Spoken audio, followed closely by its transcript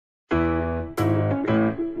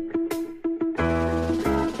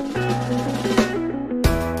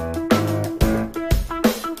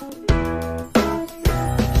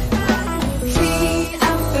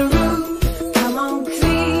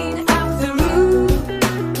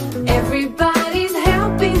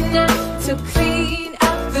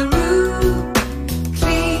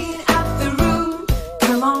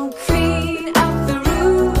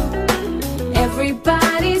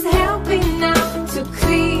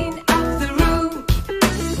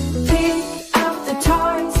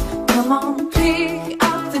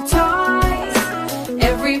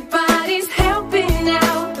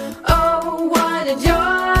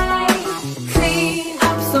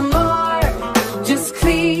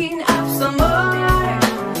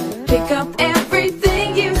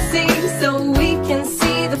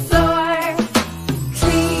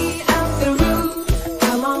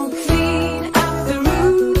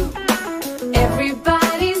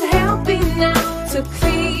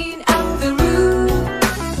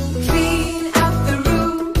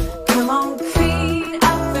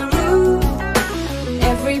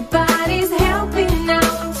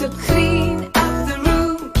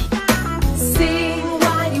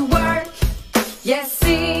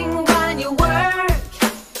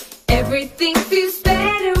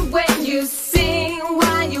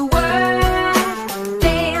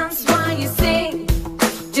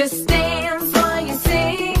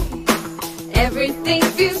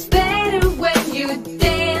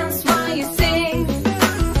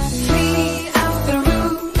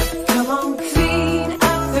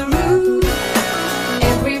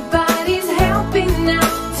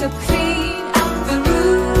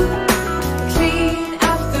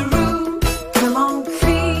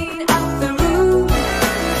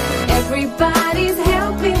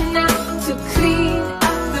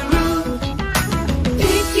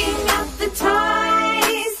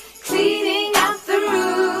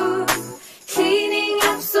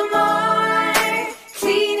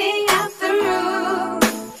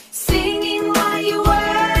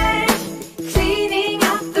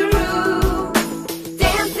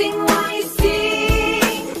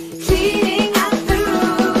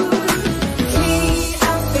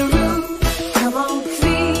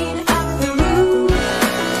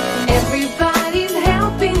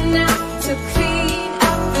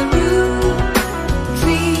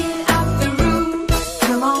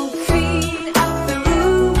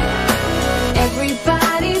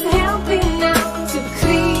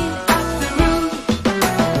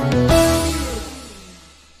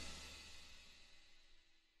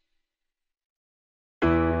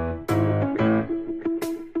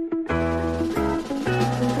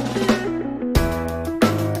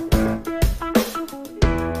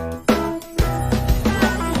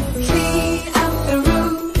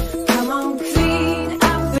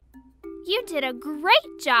You did a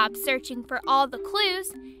great job searching for all the clues,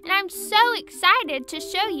 and I'm so excited to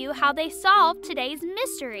show you how they solved today's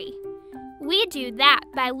mystery. We do that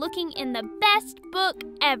by looking in the best book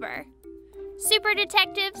ever. Super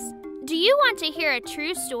Detectives, do you want to hear a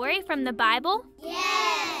true story from the Bible?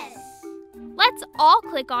 Yes! Let's all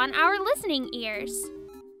click on our listening ears.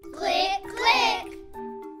 Click, click!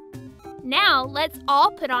 Now let's all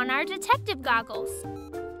put on our detective goggles.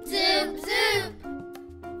 Zoop, zoop!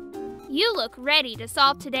 You look ready to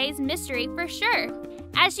solve today's mystery for sure.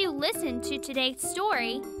 As you listen to today's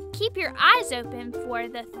story, keep your eyes open for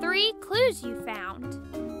the 3 clues you found.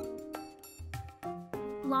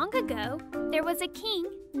 Long ago, there was a king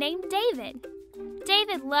named David.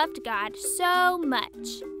 David loved God so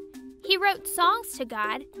much. He wrote songs to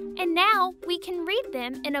God, and now we can read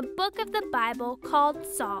them in a book of the Bible called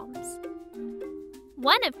Psalms.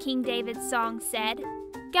 One of King David's songs said,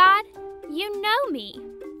 "God, you know me.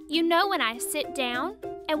 You know when I sit down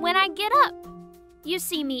and when I get up. You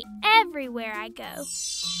see me everywhere I go.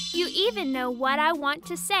 You even know what I want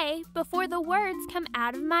to say before the words come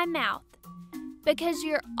out of my mouth. Because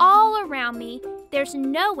you're all around me, there's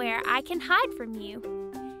nowhere I can hide from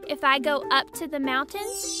you. If I go up to the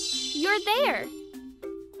mountains, you're there.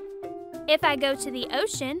 If I go to the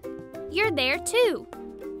ocean, you're there too.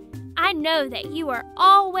 I know that you are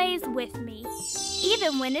always with me,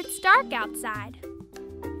 even when it's dark outside."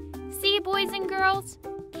 See, boys and girls,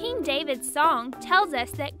 King David's song tells us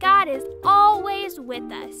that God is always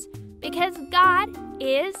with us because God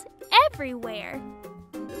is everywhere.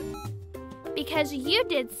 Because you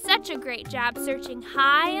did such a great job searching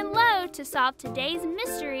high and low to solve today's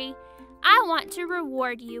mystery, I want to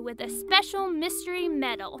reward you with a special mystery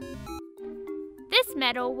medal. This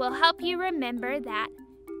medal will help you remember that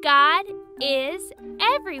God is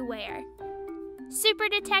everywhere. Super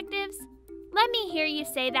Detectives, let me hear you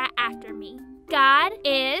say that after me. God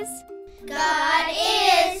is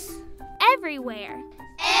everywhere.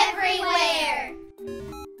 Everywhere!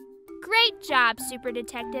 Great job, Super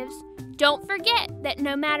Detectives. Don't forget that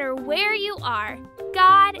no matter where you are,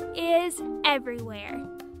 God is everywhere.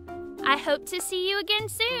 I hope to see you again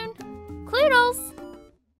soon. Kloodles!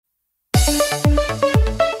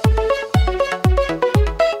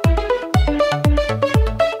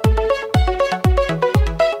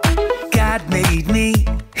 God made me,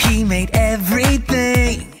 He made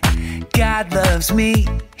everything. God loves me,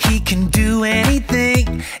 He can do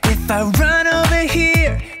anything. If I run over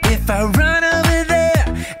here, if I run over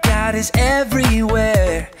there, God is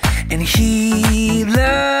everywhere, and He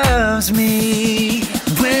loves me.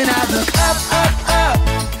 When I look up, up, up,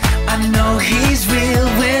 I know He's real.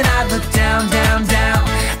 When I look down, down, down,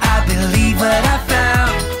 I believe what I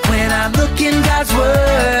found. When I look in God's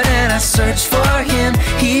Word and I search for Him,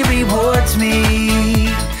 He rewards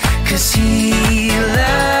me, 'cause He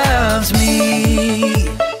loves me.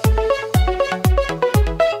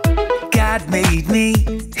 God made me,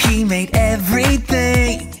 He made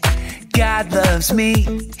everything. God loves me,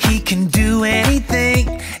 He can do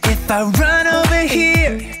anything. If I run over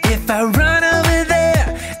here, if I run over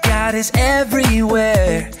there, God is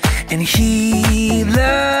everywhere, and He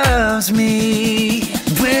loves me.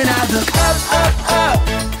 When I look up, up, up,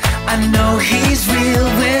 I know He's real.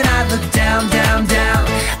 When I look down, down, down,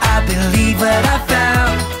 I believe what I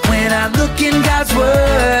found. When I look in God's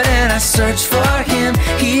Word and I search for Him,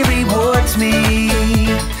 He rewards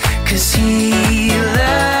me, 'cause He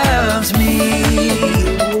loves me.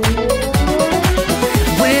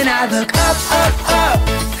 When I look up, up, up,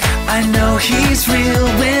 I know He's real.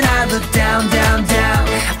 When I look down, down, down,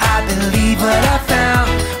 I believe what I found.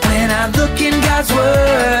 When I look in God's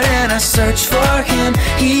Word and I search for Him,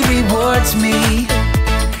 He rewards me,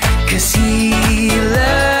 'cause He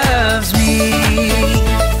loves me,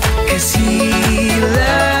 'cause He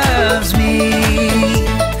loves me,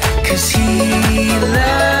 'cause He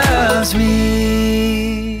loves me.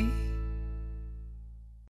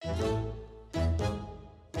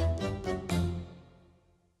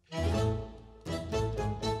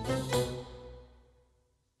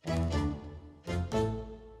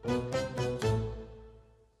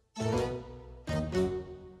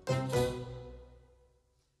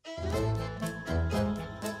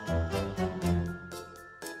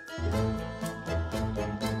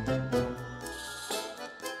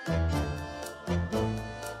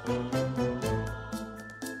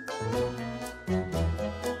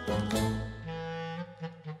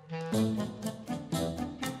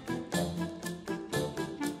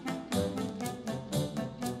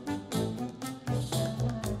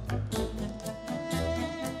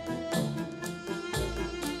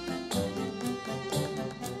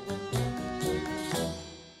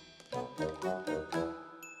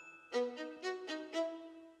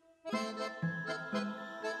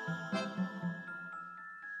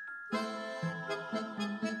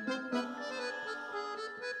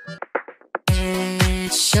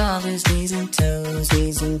 shoulders, knees and toes,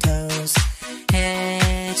 knees and toes.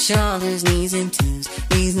 Head, shoulders, knees and toes,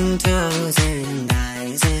 and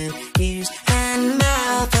eyes and ears and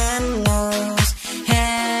mouth and nose.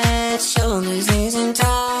 Head, shoulders, knees and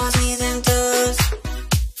toes, knees and toes.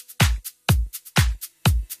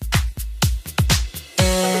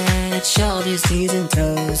 Head, shoulders, knees and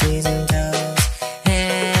toes, knees and toes.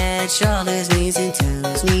 Head, shoulders, knees and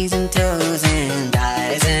toes, and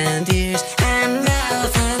eyes and ears and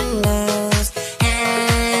mouth and nose.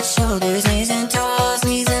 Head, shoulders, knees and toes,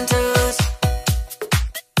 knees and toes.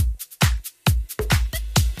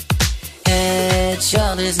 Head,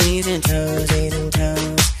 shoulders, knees and toes, knees and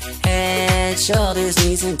toes. Head, shoulders,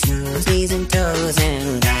 knees and toes,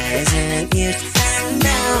 and eyes and ears and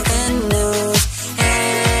mouth and nose.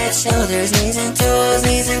 Head, shoulders, knees and toes,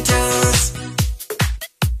 knees and toes.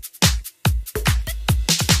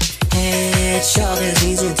 Head, shoulders,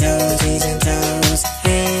 knees and toes, knees and toes.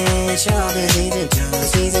 Head, shoulders, knees and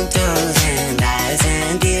toes, and eyes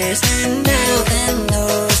and ears and mouth and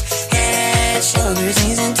nose. Head, shoulders,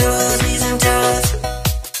 knees and toes, knees and toes.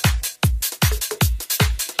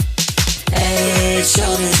 Head,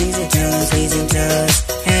 shoulders, knees and toes, knees and toes.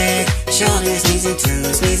 Head, shoulders, knees and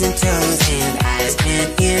toes, and eyes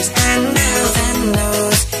and ears and mouth and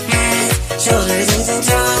nose. Head, shoulders, knees and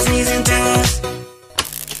toes, knees and toes.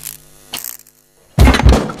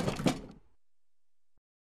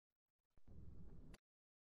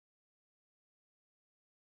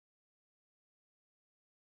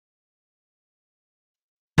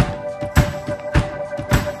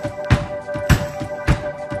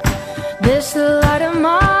 This little light of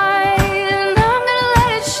mine, I'm gonna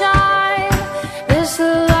let it shine. This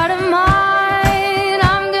little light of mine,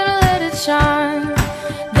 I'm gonna let it shine.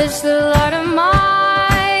 This little light of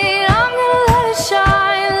mine, I'm gonna let it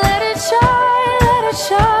shine. Let it shine, let it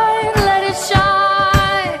shine, let it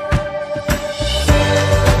shine.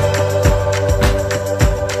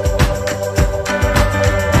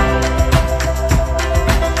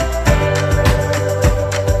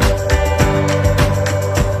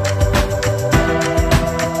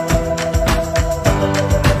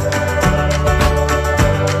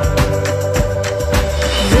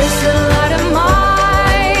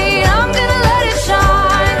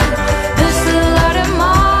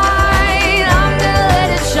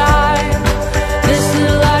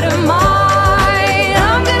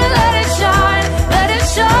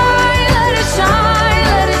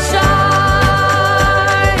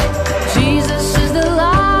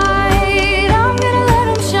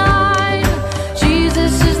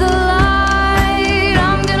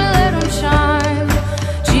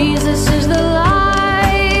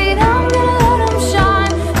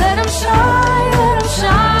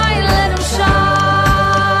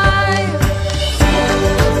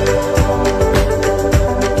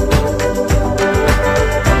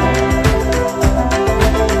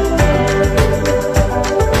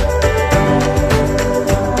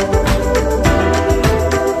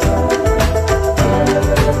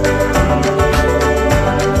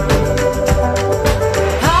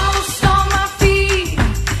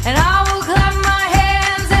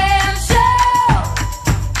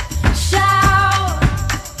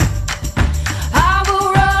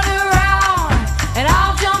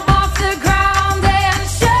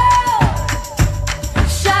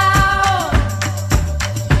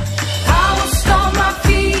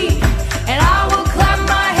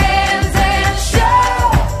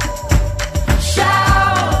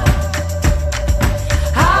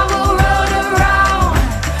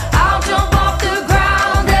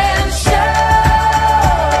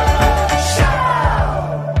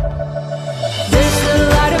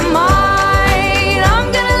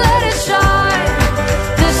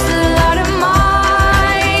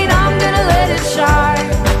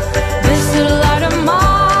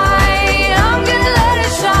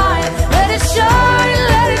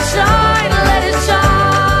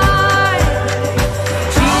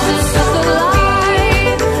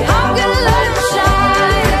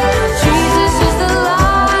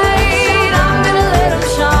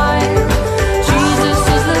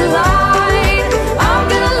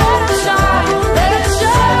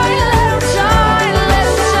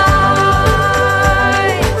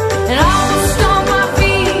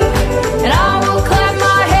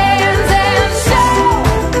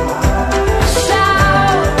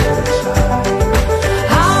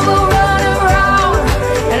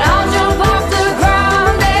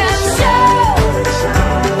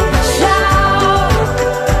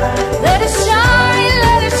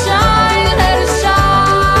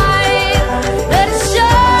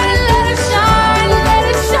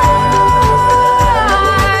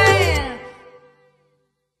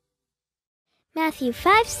 Matthew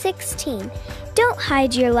 5:16. Don't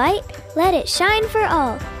hide your light, let it shine for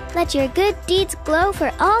all. Let your good deeds glow for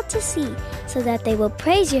all to see, so that they will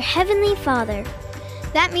praise your heavenly Father.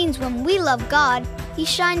 That means when we love God, He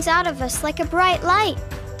shines out of us like a bright light.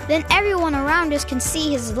 Then everyone around us can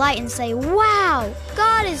see His light and say, "Wow,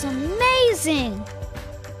 God is amazing!"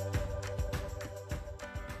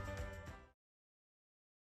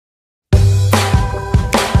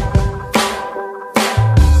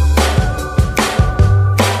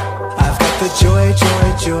 Joy, joy,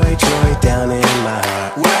 joy, joy down in my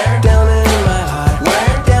heart. Where? Down in my heart.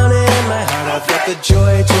 Where? Down in my heart. I've got the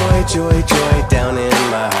joy, joy, joy, joy down in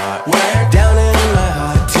my heart. Where? Down in my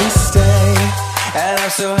heart to stay. And I'm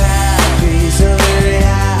so happy, so very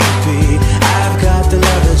happy. I've got the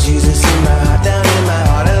love of Jesus in my heart, down in my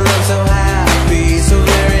heart. And I'm so happy, so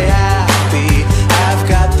very happy. I've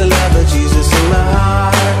got the love of Jesus in my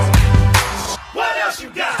heart. What else you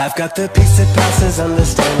got? I've got the peace that passes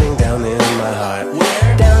understanding down in my heart.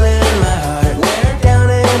 Where? Down in my heart. Where? Down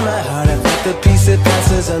in my heart. I've got the peace that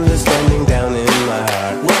passes understanding down in my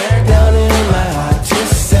heart. Where? Down in my heart to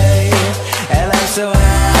stay. And I'm so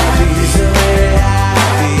happy, so very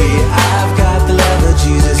happy. I've got the love of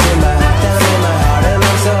Jesus in my heart, down in my heart. And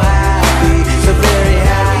I'm so happy, so very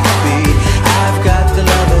happy. I've got the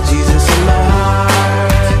love of Jesus in my heart.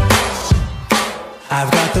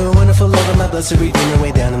 I've got the wonderful love of my blessed Redeemer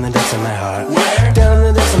way down in the depths of my heart. Where? Down in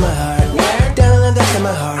the depths of my heart. Where? Down in the depths of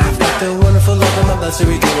my heart. I've got the wonderful love of my blessed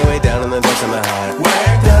Redeemer way down in the depths of my heart.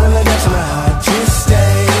 Where? Down in the depths of my heart to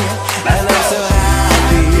stay. And I'm so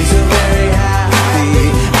happy, so very happy.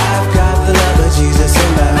 I've got the love of Jesus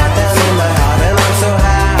in my heart, down in my heart. And I'm so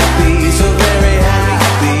happy, so very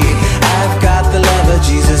happy. I've got the love of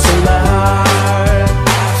Jesus in my heart.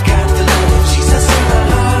 I've got the love of Jesus in my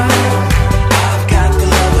heart. I've got the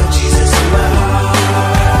love of Jesus in my heart.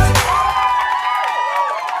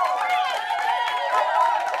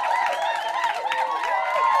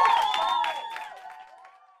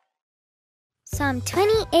 Psalm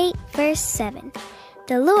 28, verse 7.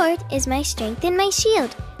 The Lord is my strength and my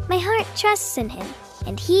shield. My heart trusts in Him,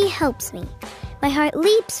 and He helps me. My heart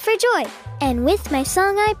leaps for joy, and with my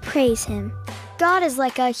song I praise Him. God is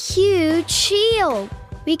like a huge shield.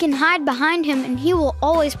 We can hide behind Him and He will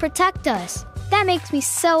always protect us. That makes me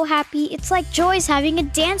so happy. It's like joy's having a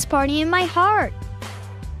dance party in my heart.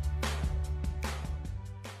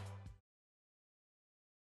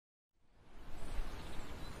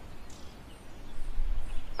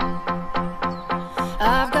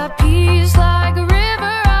 I've got peace like a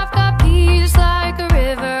river, I've got peace like a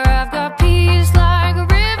river, I've got peace like a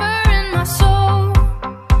river in my soul.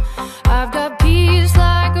 I've got peace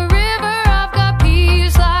like a river, I've got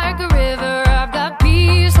peace like a river, I've got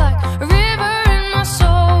peace like a river in my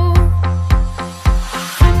soul.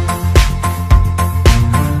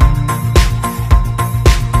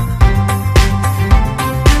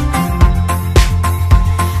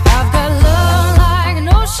 I've got love like an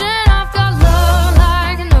ocean, I've got love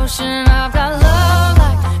like an ocean, I've got love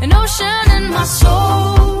like an ocean in my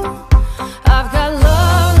soul. I've got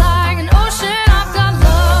love like an ocean, I've got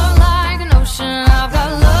love like an ocean, I've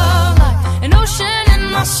got love like an ocean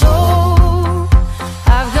in my soul.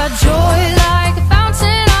 I've got joy like a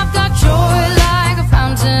fountain, I've got joy like a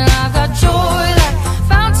fountain, I've got joy like a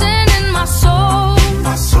fountain in my soul.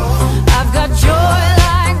 I've got joy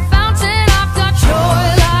like a fountain, I've got joy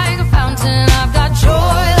like a fountain, I've got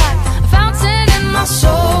joy like a fountain in my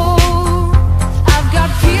soul. I've got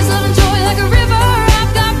peace, love, and joy like a river.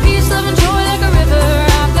 I've got peace, love, and joy like a river.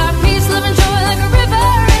 I've got peace, love, and joy like a river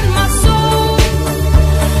in my soul.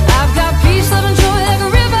 I've got peace, love, and joy like a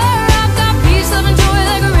river. I've got peace, love, and joy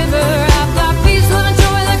like a river. I've got peace, love, and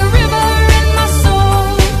joy like a river in my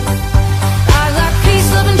soul. I've got peace,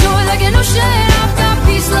 love, and joy like an ocean. I've got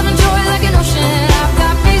peace, love, and joy like an ocean. I've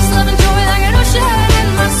got peace, love, and joy like an ocean in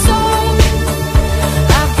my soul.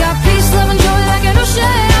 I've got peace, love, and joy like an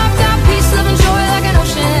ocean. I've got peace, love, and joy like an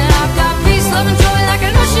ocean. I've got peace, love, and joy like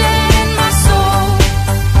an ocean in my soul.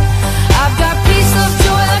 I've got peace, love,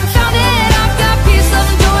 joy like a fountain. I've got peace, love,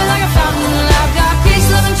 and joy like a fountain. I've got peace,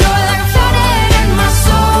 love, and joy like a fountain in my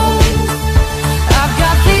soul. I've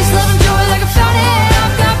got peace, love, and joy like a fountain.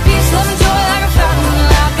 I've got peace, love, and joy like a fountain.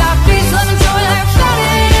 I've got peace, love, and joy like a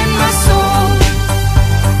fountain in my soul.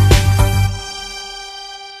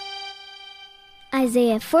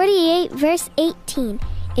 Isaiah 48, verse 18.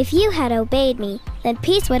 If you had obeyed me, then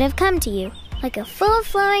peace would have come to you, like a full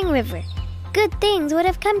flowing river. Good things would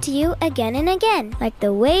have come to you again and again, like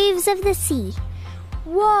the waves of the sea.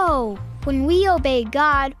 Whoa! When we obey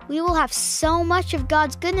God, we will have so much of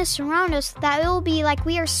God's goodness around us that it will be like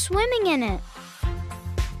we are swimming in it.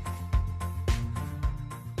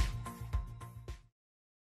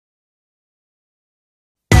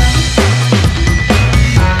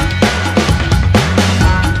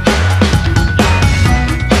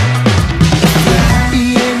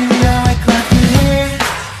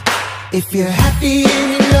 If you're happy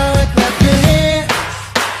and you know it, clap your hands.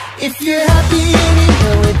 If you're happy and you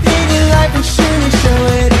know it, then your life will surely show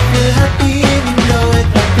it. If you're happy and you know it,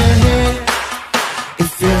 clap your hands.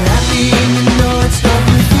 If you're happy and you know it, stomp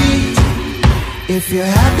your feet. If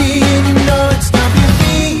you're happy and you know it, stomp your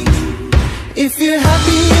feet. If you're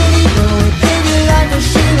happy and you know it, then your life will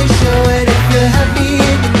surely show it. If you're happy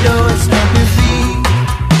and you know it, stomp your feet.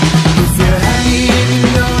 If you're happy and you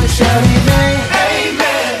know it, shout amen.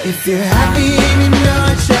 Amen. If you're happy and you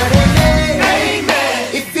know it, shout amen.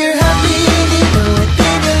 Amen. If you're happy and you know it,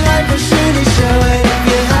 then your life will surely show it. If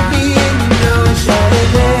you're happy and you know it, shout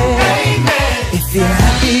amen. Amen. If you're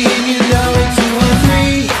happy and you know it, 2 or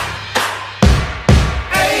 3.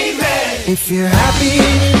 Amen. If you're happy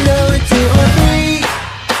and you know it, 2 or 3.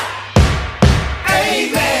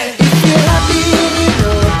 Amen. If you're happy and you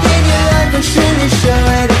know it, then your life will surely show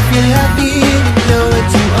it. If you're happy and you know it,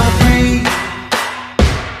 2 or 3.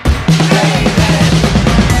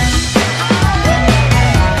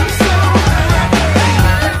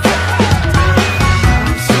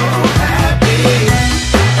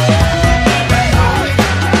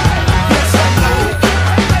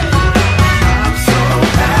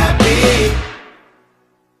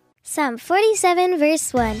 Psalm 47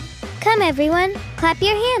 verse 1. Come everyone, clap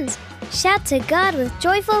your hands. Shout to God with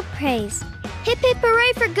joyful praise. Hip hip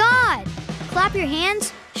hooray for God! Clap your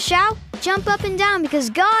hands, shout, jump up and down because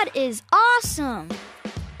God is awesome!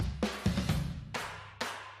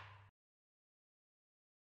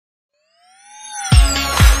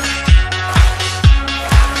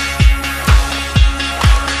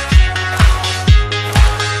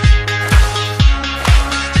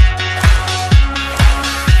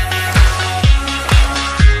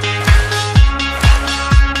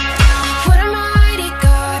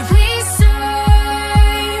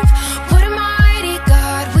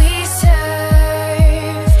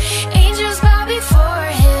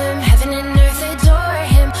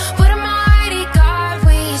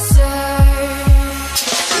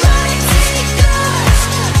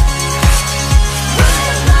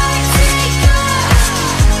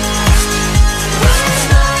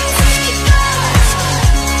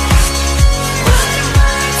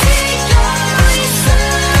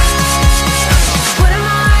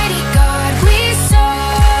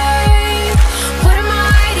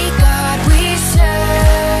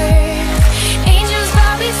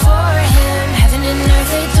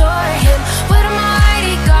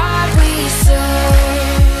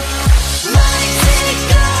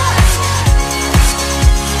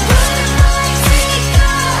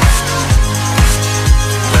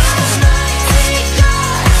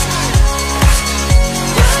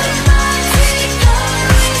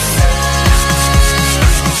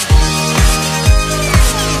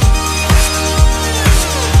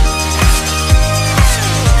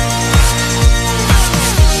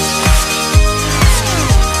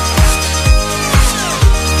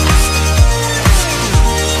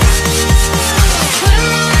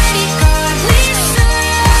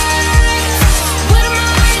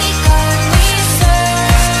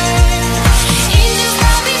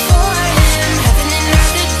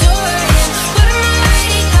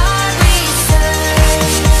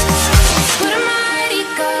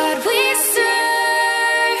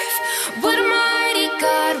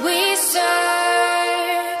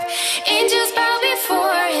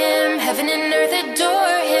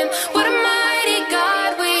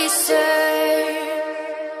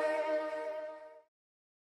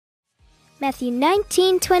 Matthew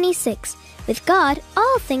 19:26. With God,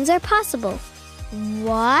 all things are possible.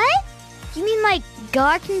 What? You mean like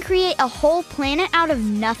God can create a whole planet out of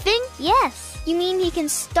nothing? Yes. You mean he can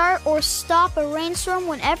start or stop a rainstorm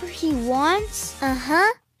whenever he wants?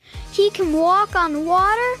 Uh-huh. He can walk on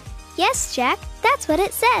water? Yes, Jack, that's what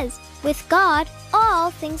it says. With God, all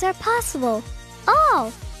things are possible.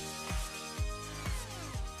 All.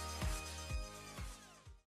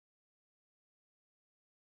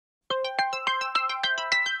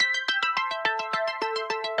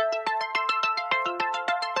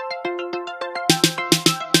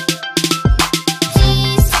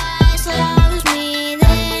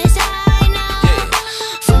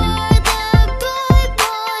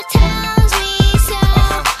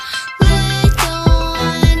 Little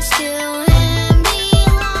ones to him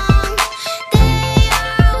belong. They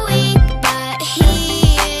are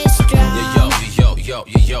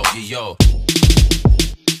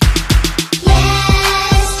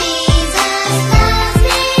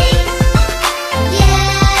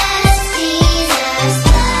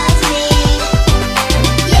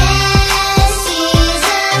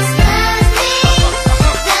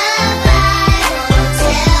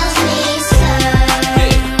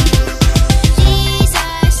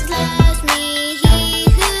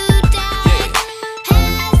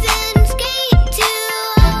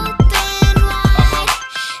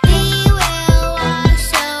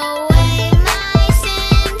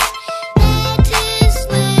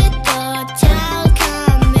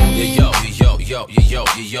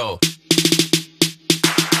go.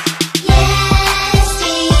 Yes,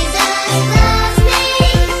 Jesus loves me.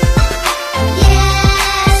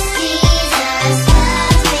 Yes, Jesus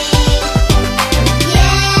loves me.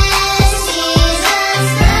 Yes, Jesus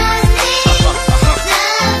loves me. The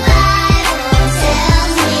Bible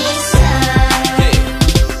tells me so.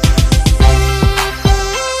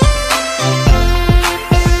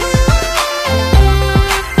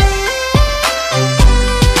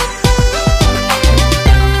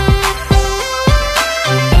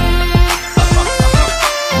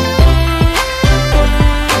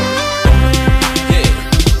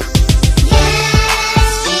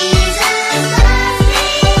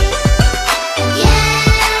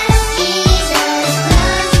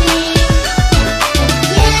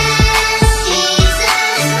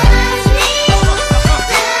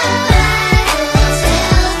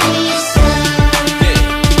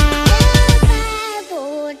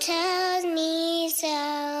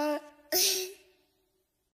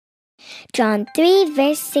 John 3,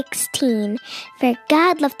 verse 16. For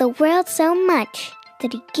God loved the world so much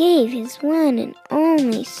that he gave his one and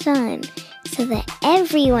only Son, so that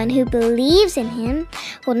everyone who believes in him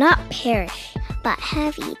will not perish, but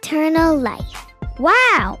have eternal life.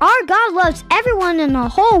 Wow! Our God loves everyone in the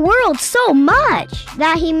whole world so much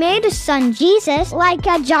that he made his son Jesus like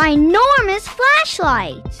a ginormous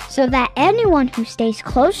flashlight, so that anyone who stays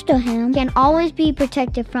close to him can always be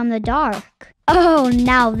protected from the dark. Oh,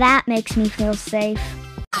 now that makes me feel safe.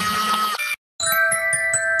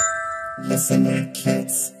 Listen here,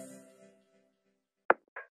 kids.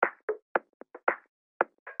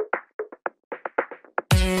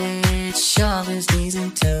 Head, shoulders, knees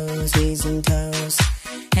and toes, knees and toes.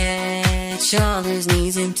 Head, shoulders,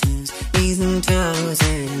 knees and toes, knees and toes,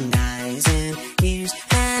 and eyes and ears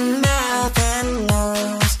and mouth and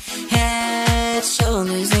nose. Head,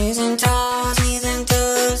 shoulders, knees and toes, knees and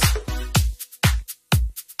toes.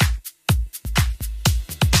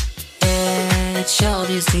 Head,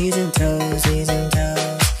 shoulders, knees and toes, knees and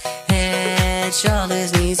toes. Head,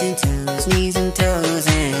 shoulders, knees and toes, knees and toes,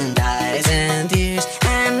 and eyes and ears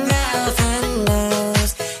and mouth and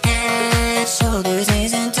nose. Head, shoulders,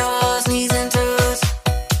 knees and toes, knees and toes.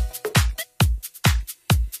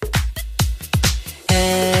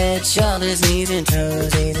 Head, shoulders, knees and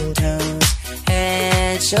toes, knees and toes.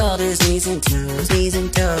 Head, shoulders, knees and toes, knees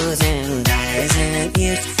and toes, and eyes and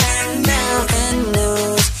ears and mouth and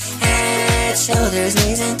nose. Head, shoulders,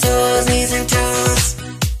 knees and toes, knees and toes.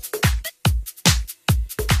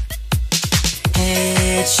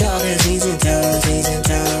 Head, shoulders, knees and toes, knees and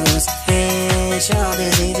toes. Head,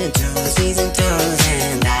 shoulders, knees and toes, knees and toes,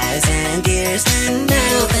 and eyes and ears and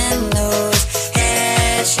mouth and nose.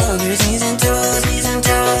 Head, shoulders, knees and toes, knees and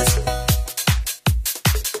toes.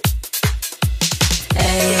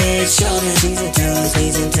 Head, shoulders, knees and toes,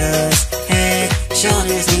 knees and toes. Head,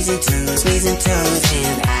 shoulders, knees and toes, knees and toes,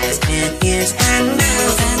 and eyes and ears and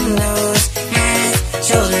mouth and nose. Head,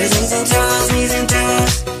 shoulders, knees and toes, knees and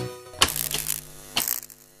toes.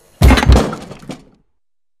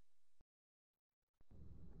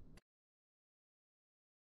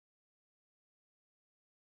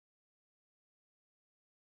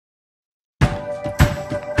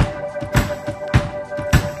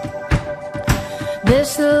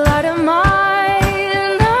 This the light of mine,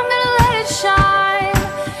 I'm gonna let it shine.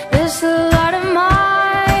 This the light of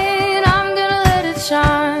mine, I'm gonna let it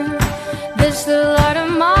shine. This the light of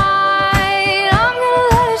mine, I'm gonna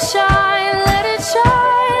let it shine. Let it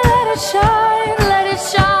shine, let it shine, let it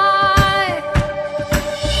shine.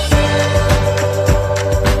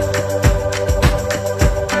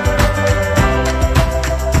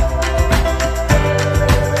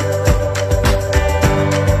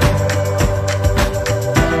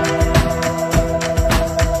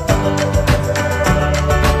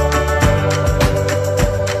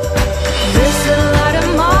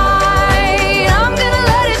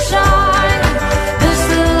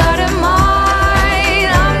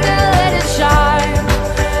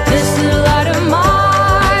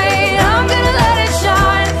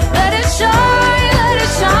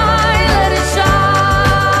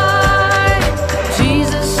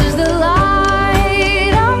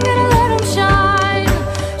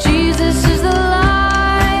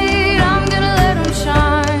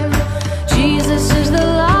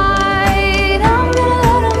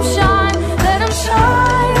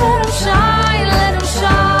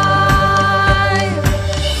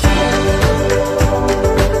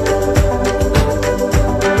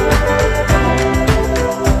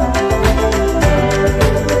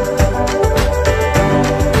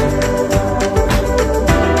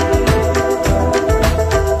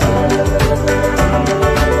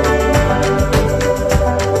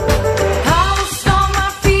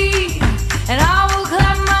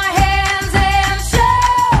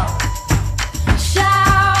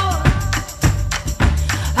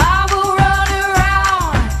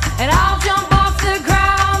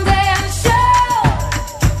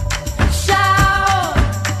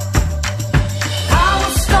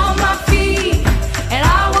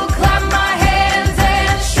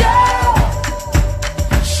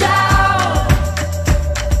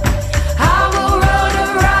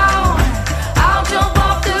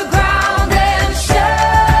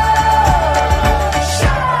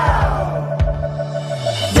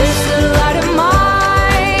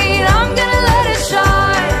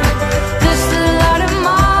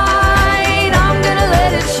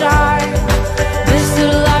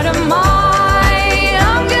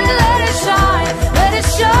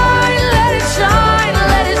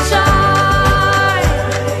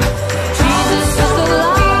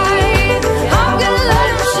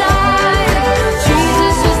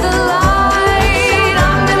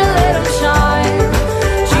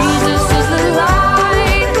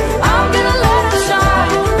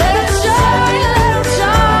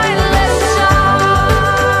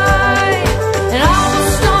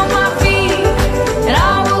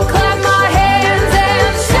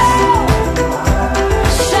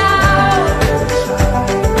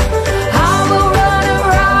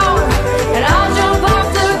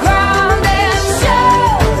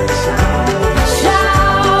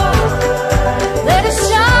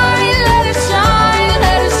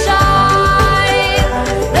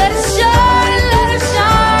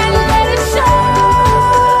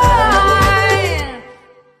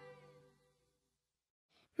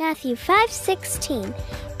 Matthew 5:16.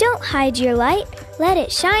 Don't hide your light, let it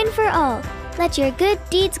shine for all. Let your good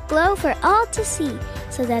deeds glow for all to see,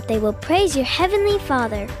 so that they will praise your heavenly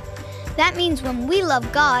Father. That means when we love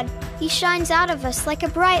God, He shines out of us like a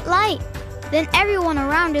bright light. Then everyone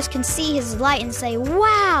around us can see His light and say,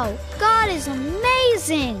 "Wow, God is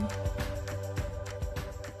amazing!"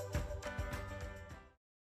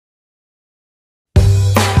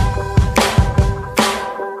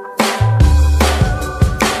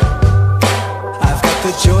 I've got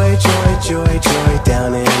the joy, joy, joy, joy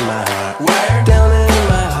down in my heart. Where? Down in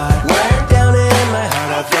my heart. Where? Down in my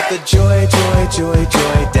heart. I've got the joy, joy, joy,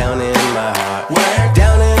 joy down in my heart. Where?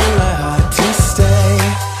 Down in my heart to stay.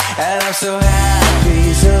 And I'm so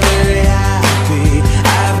happy, so very happy.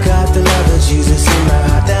 I've got the love of Jesus in my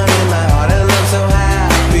heart, down in my heart. And I'm so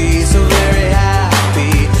happy, so very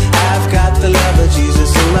happy. I've got the love of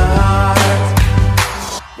Jesus in my heart.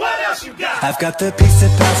 What else you got? I've got the peace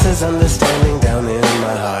that passes understanding down in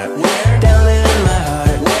my heart. Where? Down in my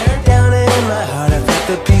heart. Where? Down in my heart. I've got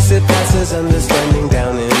the peace that passes understanding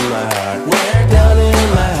down in my heart. Where? Down in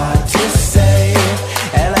my heart to stay.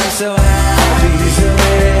 And I'm so happy, so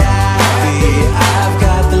very happy. I've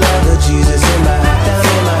got the love of Jesus in my heart, down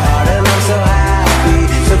in my heart. And I'm so happy,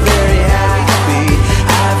 so very happy.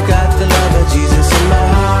 I've got the love of Jesus in my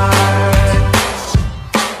heart.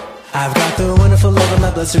 I've got the wonderful love of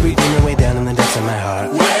my blessed Redeemer way down in the depths of my heart.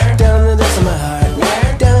 Where? Down in the depths of my heart.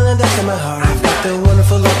 Where? Down in the depths of my heart. I've got the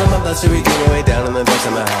wonderful love of my blessed Redeemer way down in the depths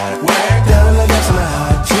of my heart. Where? Down in the depths of my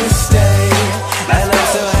heart to stay. And I'm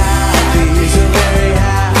so happy, so very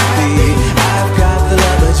happy. I've got the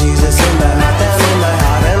love of Jesus in my heart, down in my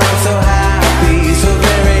heart. And I'm so happy, so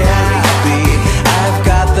very happy. I've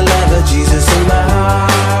got the love of Jesus in my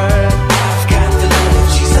heart. I've got the love of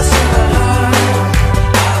Jesus in my heart.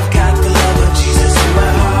 I've got the love of Jesus in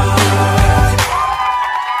my heart.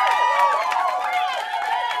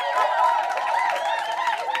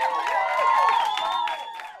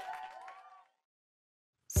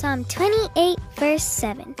 Psalm 28, verse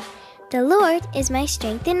 7. The Lord is my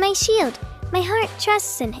strength and my shield. My heart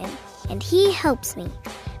trusts in Him, and He helps me.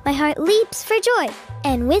 My heart leaps for joy,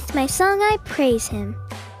 and with my song I praise Him.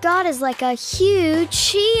 God is like a huge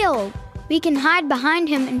shield. We can hide behind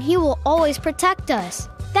Him and He will always protect us.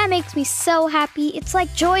 That makes me so happy. It's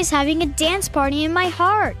like joy's having a dance party in my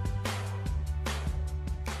heart.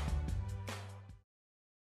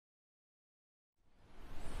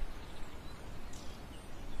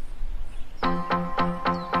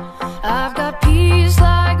 I've got peace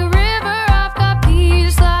like a river, I've got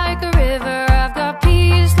peace like a river, I've got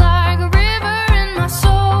peace like a river in my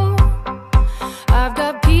soul. I've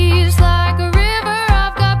got peace like a river,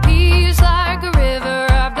 I've got peace like a river,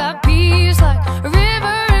 I've got peace like a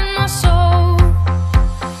river in my soul.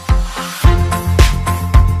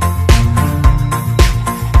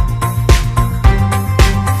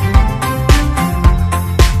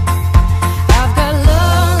 I've got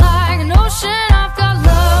love like an ocean, I've got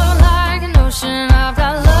love like an ocean, I've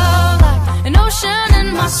got love like an ocean in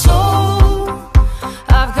my soul.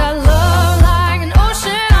 I've got love like an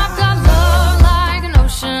ocean, I've got love like an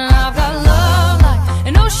ocean, I've got love like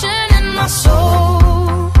an ocean in my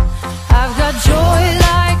soul. I've got joy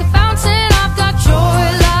like a fountain, I've got joy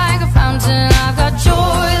like a fountain, I've got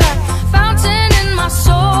joy like a fountain in my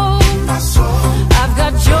soul. I've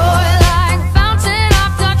got joy like a fountain,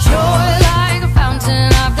 I've got joy like a fountain,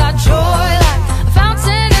 I've got joy like a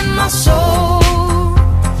fountain in my soul.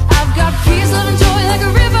 I've got peace, love, and joy like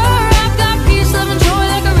a river. I've got peace, love, and joy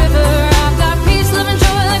like a river. I've got peace, love, and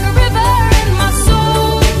joy like a river in my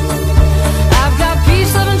soul. I've got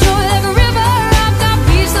peace, love, and joy like a river. I've got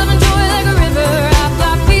peace, love, and joy like a river. I've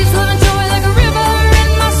got peace, love, and joy like a river in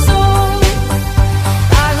my soul.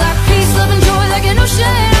 I've got peace, love, and joy like an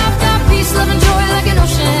ocean. I've got peace, love, and joy like an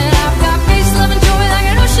ocean. I've got peace, love, and joy like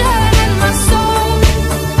an ocean in my soul.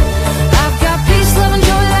 I've got peace, love, and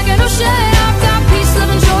joy like an ocean. I've got peace,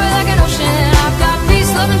 love, and joy like an ocean. I've got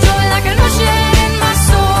peace, love, and joy like an ocean in my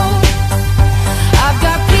soul. I've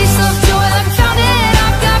got peace, love, joy like a fountain.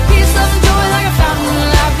 I've got peace, love, and joy like a fountain.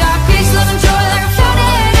 I've got peace, love, and joy like a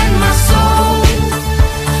fountain in my soul.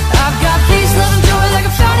 I've got peace, love, and joy like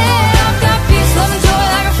a fountain. I've got peace, love, and joy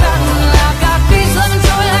like a fountain. I've got peace, love, and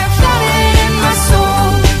joy like a fountain in my soul.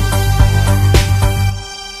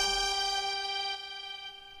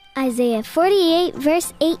 Isaiah 48,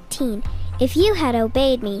 verse 18. If you had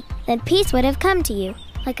obeyed me, then peace would have come to you,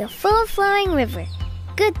 like a full flowing river.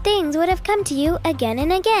 Good things would have come to you again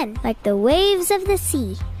and again, like the waves of the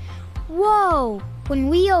sea. Whoa! When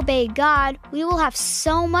we obey God, we will have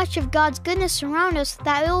so much of God's goodness around us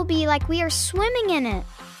that it will be like we are swimming in it.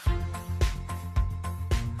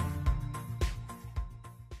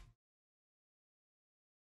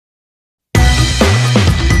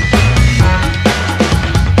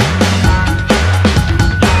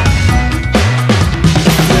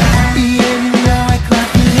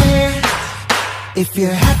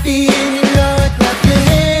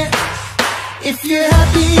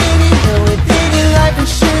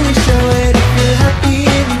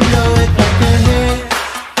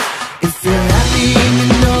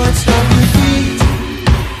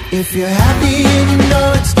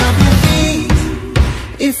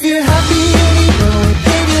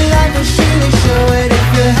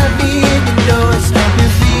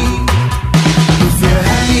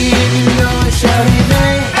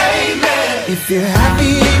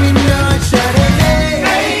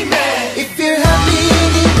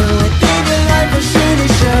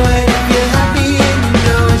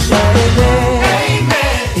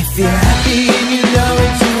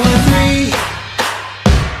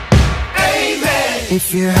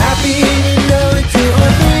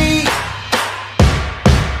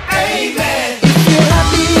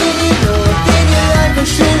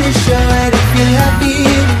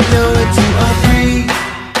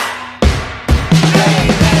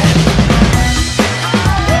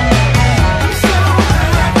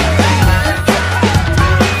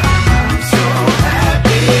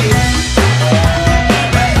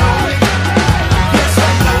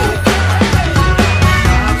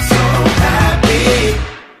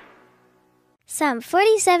 Psalm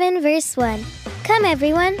 47 verse 1. Come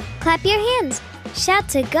everyone, clap your hands. Shout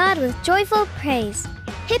to God with joyful praise.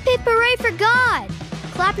 Hip hip hooray for God!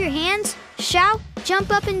 Clap your hands, shout,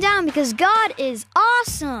 jump up and down because God is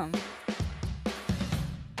awesome!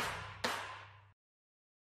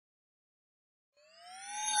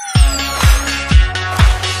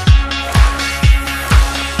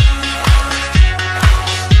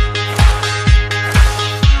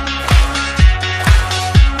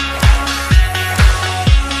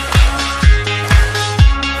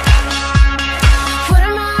 What a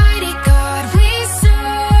mighty God we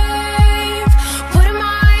serve. What a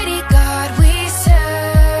mighty God we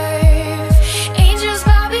serve. Angels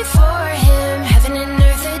bow before him. Heaven and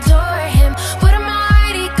earth adore him. What a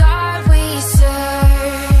mighty God we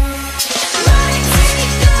serve. Mighty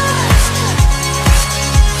God.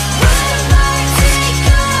 What a mighty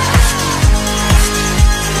God.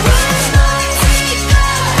 What a mighty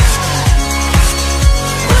God.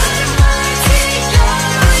 What a mighty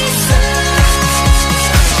God we serve.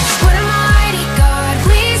 What a mighty God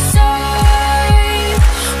we serve.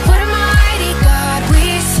 What a mighty God we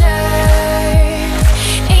serve.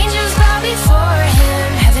 Angels bow before him.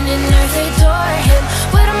 Heaven and earth adore him.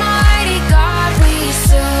 What a mighty God we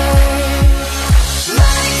serve.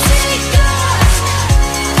 Mighty God.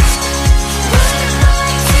 What a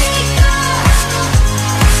mighty God.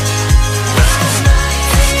 What a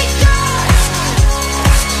mighty God.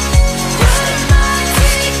 What a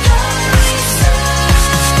mighty God we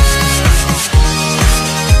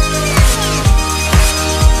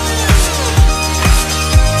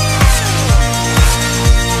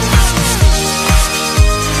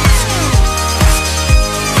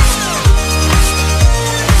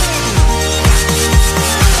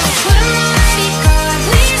What a mighty God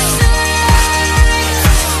we serve.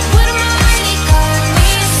 What a mighty God we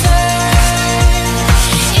serve.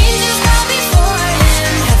 Angels bow before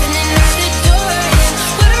him. Heaven and earth adore him.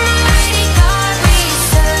 What a mighty God we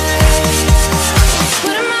serve.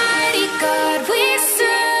 What a mighty God we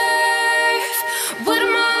serve. What a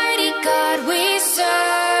mighty God we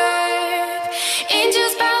serve.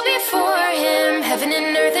 Angels bow before him. Heaven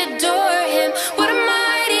and earth adore him. What a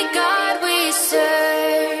mighty God we serve.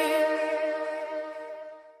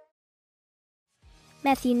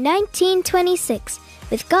 Matthew 19:26.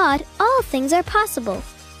 With God, all things are possible.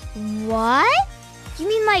 What? You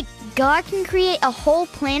mean like God can create a whole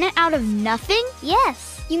planet out of nothing?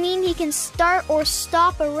 Yes. You mean he can start or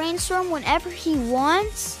stop a rainstorm whenever he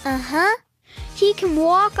wants? Uh-huh. He can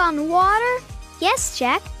walk on water? Yes,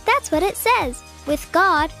 Jack, that's what it says. With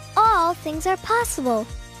God, all things are possible.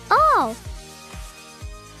 All.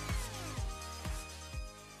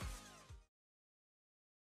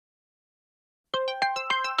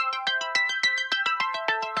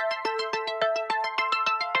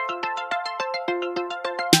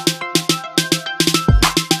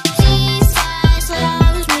 Jesus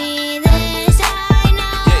loves me, this I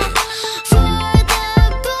know. For the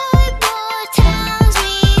good book tells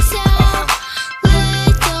me so.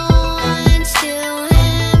 Little ones to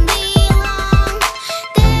him belong.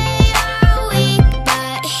 They are weak,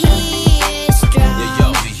 but he is strong.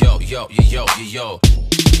 Yo.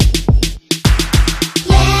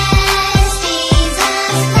 Yes,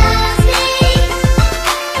 Jesus loves me.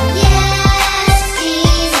 Yes,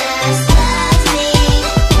 Jesus loves me.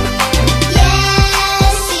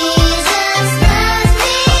 Yes, Jesus loves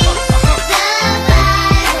me. The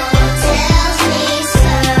Bible tells me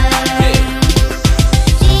so.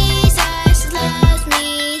 Jesus loves me.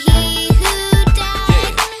 He who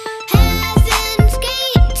died, heaven's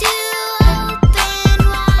gate to open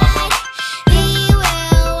wide. He will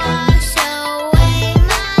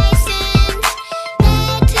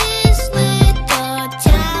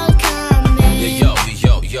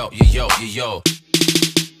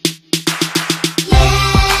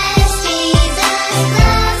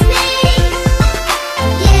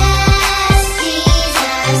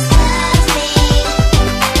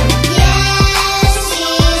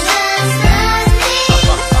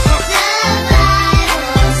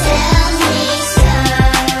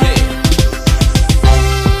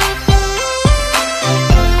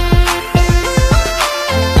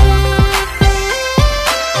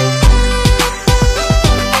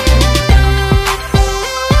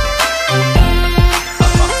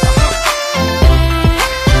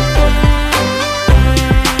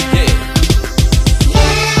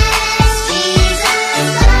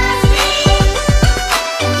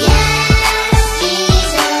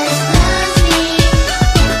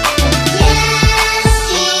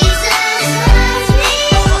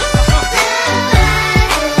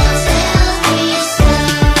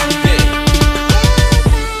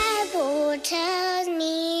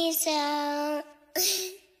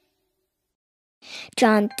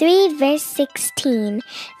John 3, verse 16.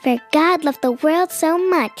 For God loved the world so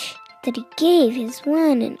much that he gave his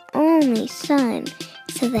one and only Son,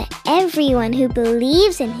 so that everyone who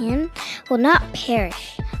believes in him will not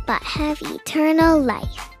perish, but have eternal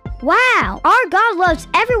life. Wow! Our God loves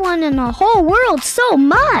everyone in the whole world so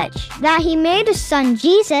much that he made his son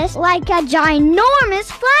Jesus like a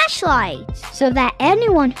ginormous flashlight, so that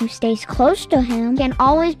anyone who stays close to him can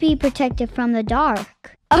always be protected from the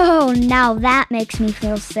dark. Oh, now that makes me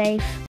feel safe.